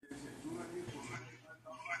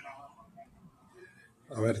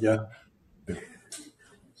A ver, ya,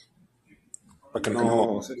 para que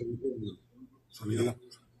no se limite el sonido.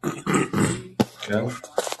 ¿Qué hago?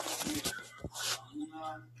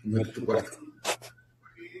 Mete tu cuarto.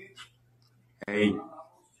 Hey.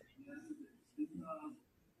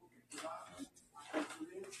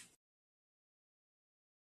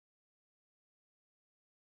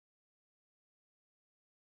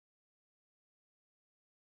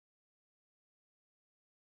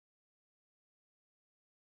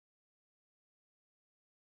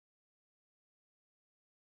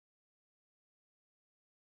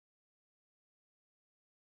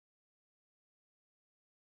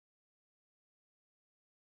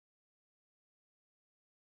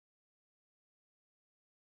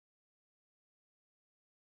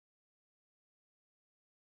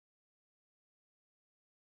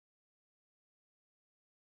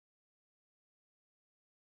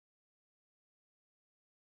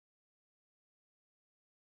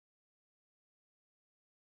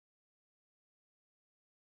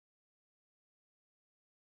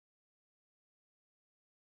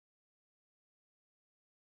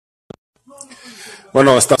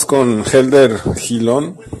 Bueno, estás con Helder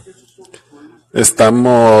Gilón.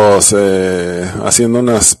 Estamos haciendo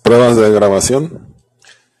unas pruebas de grabación.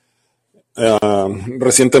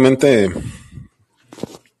 Recientemente,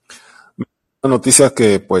 una noticia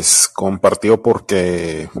que pues compartió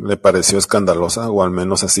porque le pareció escandalosa, o al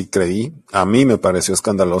menos así creí. A mí me pareció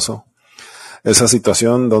escandaloso esa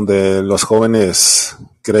situación donde los jóvenes,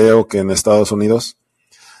 creo que en Estados Unidos,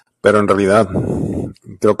 pero en realidad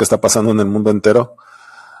creo que está pasando en el mundo entero,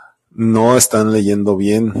 no están leyendo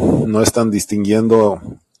bien, no están distinguiendo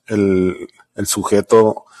el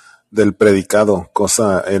sujeto del predicado,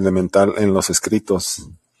 cosa elemental en los escritos.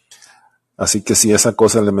 Así que si esa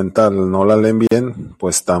cosa elemental no la leen bien,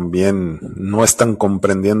 pues también no están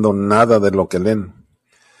comprendiendo nada de lo que leen.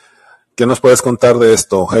 ¿Qué nos puedes contar de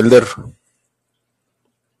esto, Helder?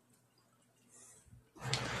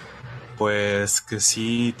 Pues que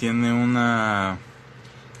sí tiene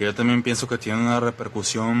que yo también pienso que tiene una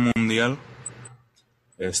repercusión mundial,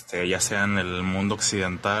 ya sea en el mundo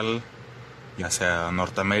occidental, ya sea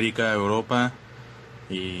Norteamérica, Europa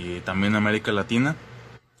y también América Latina.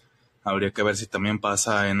 Habría que ver si también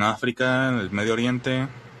pasa en África, en el Medio Oriente,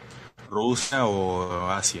 Rusia o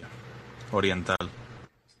Asia Oriental.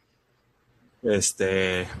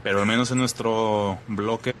 Pero al menos en nuestro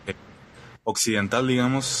bloque occidental,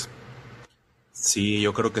 digamos, sí,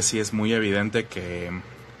 yo creo que sí es muy evidente que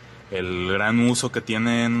el gran uso que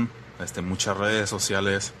tienen muchas redes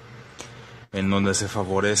sociales en donde se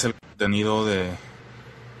favorece el contenido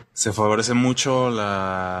se favorece mucho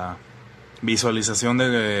la visualización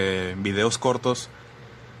de videos cortos.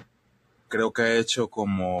 Creo que ha hecho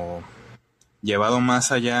como llevado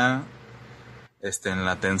más allá en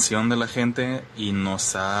la atención de la gente y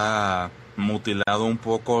nos ha mutilado un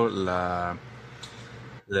poco la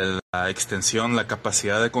extensión, la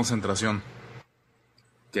capacidad de concentración,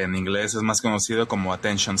 que en inglés es más conocido como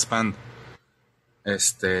attention span.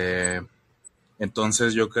 Este,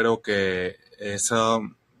 entonces yo creo que eso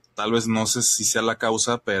tal vez no sé si sea la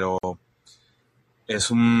causa, pero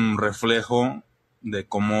es un reflejo de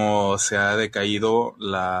cómo se ha decaído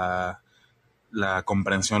la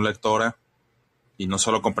comprensión lectora, y no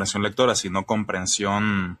solo comprensión lectora, sino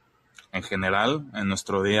comprensión en general, en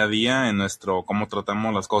nuestro día a día, en nuestro cómo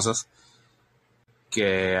tratamos las cosas,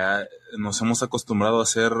 que nos hemos acostumbrado a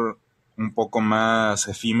ser un poco más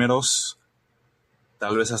efímeros,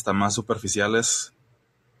 tal vez hasta más superficiales,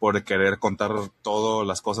 por querer contar todo,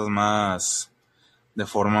 las cosas más de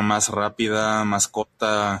forma más rápida, más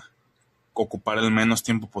corta, ocupar el menos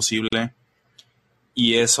tiempo posible.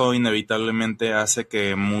 Y eso inevitablemente hace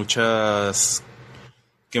que muchas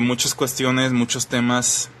cuestiones, muchos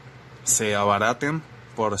temas se abaraten,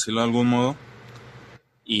 por decirlo de algún modo,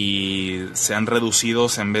 y sean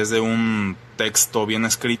reducidos, en vez de un texto bien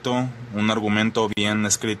escrito, un argumento bien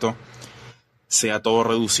escrito, sea todo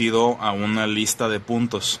reducido a una lista de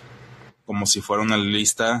puntos, como si fuera una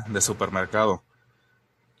lista de supermercado.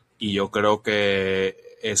 Y yo creo que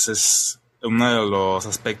ese es uno de los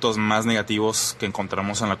aspectos más negativos que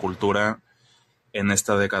encontramos en la cultura en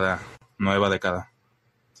esta década, nueva década.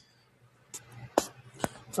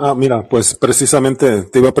 Mira, pues precisamente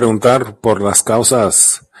te iba a preguntar por las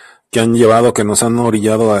causas que han llevado, que nos han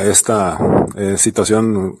orillado a esta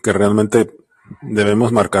situación que realmente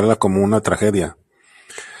debemos marcarla como una tragedia.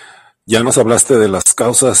 Ya nos hablaste de las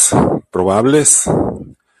causas probables,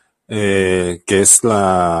 que es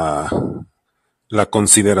la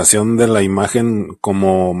consideración de la imagen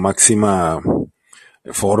como máxima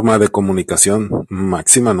forma de comunicación,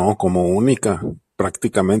 máxima no, como única,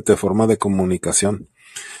 prácticamente forma de comunicación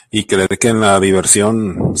y creer que en la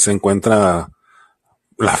diversión se encuentra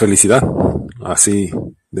la felicidad, así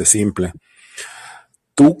de simple.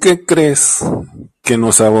 ¿Tú qué crees que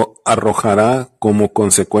nos arrojará como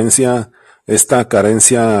consecuencia esta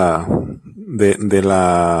carencia de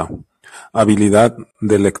la habilidad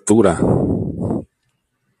de lectura?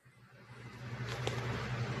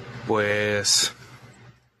 Pues,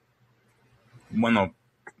 bueno,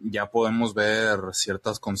 ya podemos ver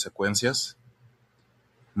ciertas consecuencias.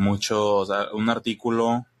 Un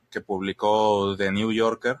artículo que publicó The New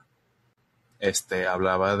Yorker,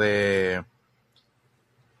 hablaba de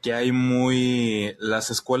que las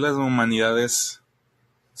escuelas de humanidades,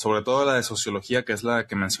 sobre todo la de sociología, que es la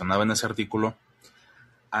que mencionaba en ese artículo,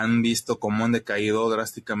 han visto cómo han decaído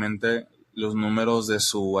drásticamente los números de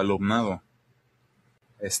su alumnado.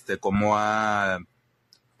 Cómo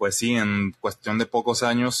pues sí, en cuestión de pocos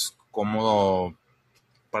años, cómo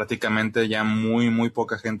prácticamente ya muy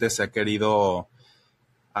poca gente ha querido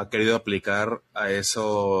aplicar a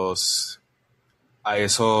esas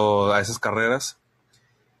carreras.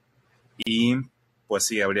 Y pues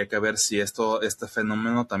sí, habría que ver si este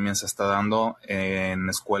fenómeno también se está dando en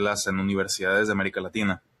escuelas, en universidades de América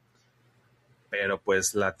Latina. Pero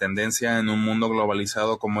pues la tendencia en un mundo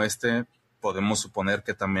globalizado como podemos suponer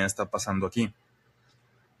que también está pasando aquí.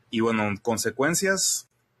 Y bueno, consecuencias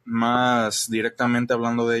más directamente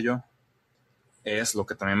hablando de ello, es lo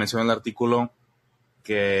que también menciona el artículo,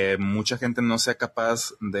 que mucha gente no sea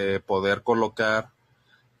capaz de poder colocar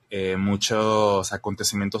muchos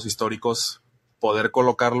acontecimientos históricos, poder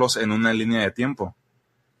colocarlos en una línea de tiempo.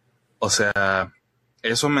 O sea,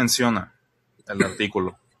 eso menciona el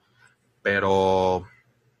artículo, pero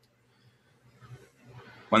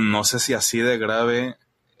bueno, no sé si así de grave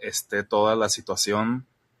esté toda la situación.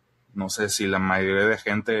 No sé si la mayoría de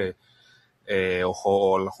gente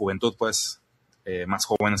o la juventud, pues, más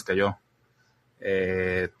jóvenes que yo,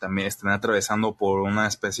 también están atravesando por una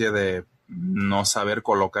especie de no saber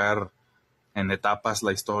colocar en etapas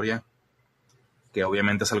la historia, que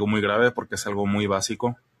obviamente es algo muy grave porque es algo muy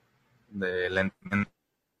básico del entendimiento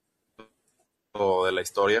de la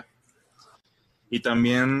historia. Y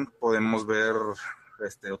también podemos ver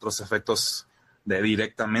otros efectos de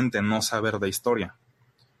directamente no saber de historia,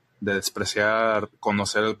 de despreciar,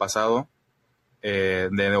 conocer el pasado,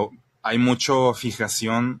 hay mucha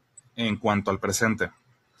fijación en cuanto al presente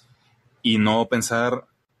y no pensar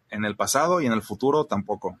en el pasado y en el futuro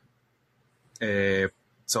tampoco.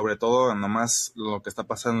 Sobre todo nomás lo que está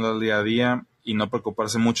pasando el día a día y no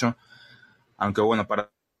preocuparse mucho, aunque bueno,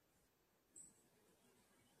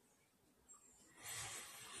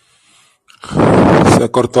 Se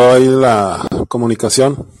cortó ahí la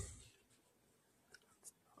comunicación.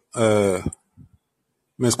 Eh,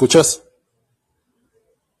 ¿Me escuchas?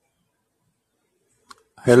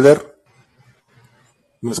 Helder,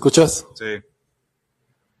 ¿me escuchas? sí.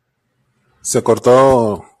 Se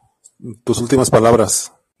cortó tus últimas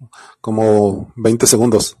palabras, como 20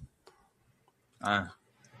 segundos.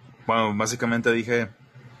 Bueno, básicamente dije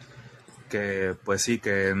que pues sí,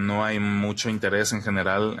 que no hay mucho interés en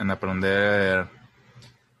general en aprender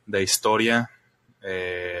de historia.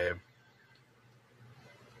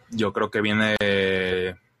 Yo creo que viene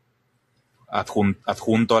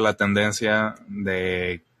adjunto a la tendencia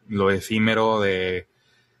de lo efímero, de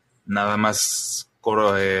nada más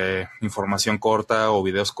información corta o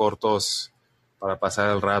videos cortos para pasar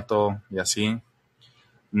el rato y así.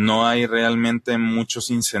 No hay realmente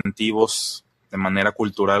muchos incentivos de manera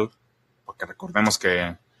cultural, porque recordemos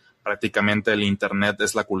que prácticamente el internet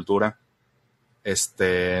es la cultura.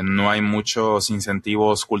 No hay muchos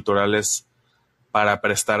incentivos culturales para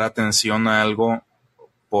prestar atención a algo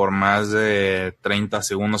por más de 30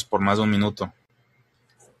 segundos, por más de un minuto.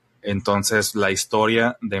 Entonces la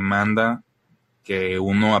historia demanda que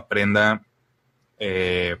uno aprenda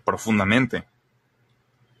profundamente.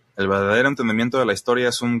 El verdadero entendimiento de la historia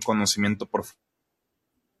es un conocimiento profundo.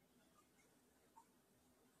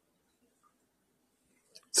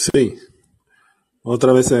 Sí,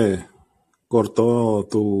 otra vez se cortó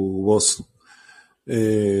tu voz.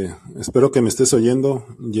 Espero que me estés oyendo.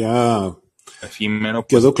 Ya Efímero,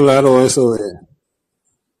 pues quedó claro eso de...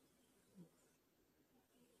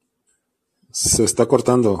 Se está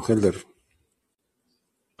cortando, Helder.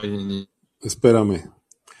 Espérame.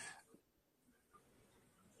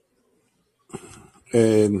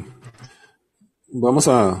 Eh, Vamos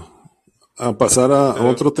a pasar a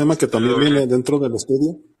otro tema que se también oye. viene dentro del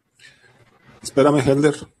estudio. Espérame,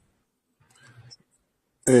 Helder.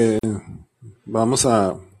 Eh, Vamos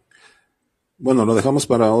a... Bueno, lo dejamos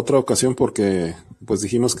para otra ocasión porque pues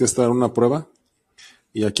dijimos que esta era una prueba.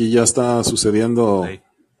 Y aquí ya está sucediendo Ok,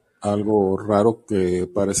 algo raro que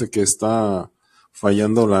parece que está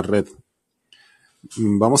fallando la red.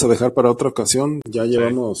 Vamos a dejar para otra ocasión. Ya sí,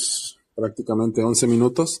 llevamos prácticamente 11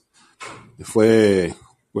 minutos. Fue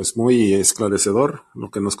pues muy esclarecedor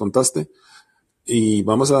lo que nos contaste. Y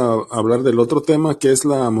vamos a hablar del otro tema que es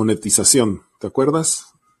la monetización. ¿Te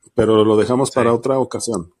acuerdas? Pero lo dejamos para sí, otra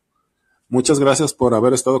ocasión. Muchas gracias por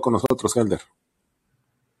haber estado con nosotros, Helder.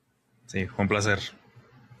 sí, fue un placer.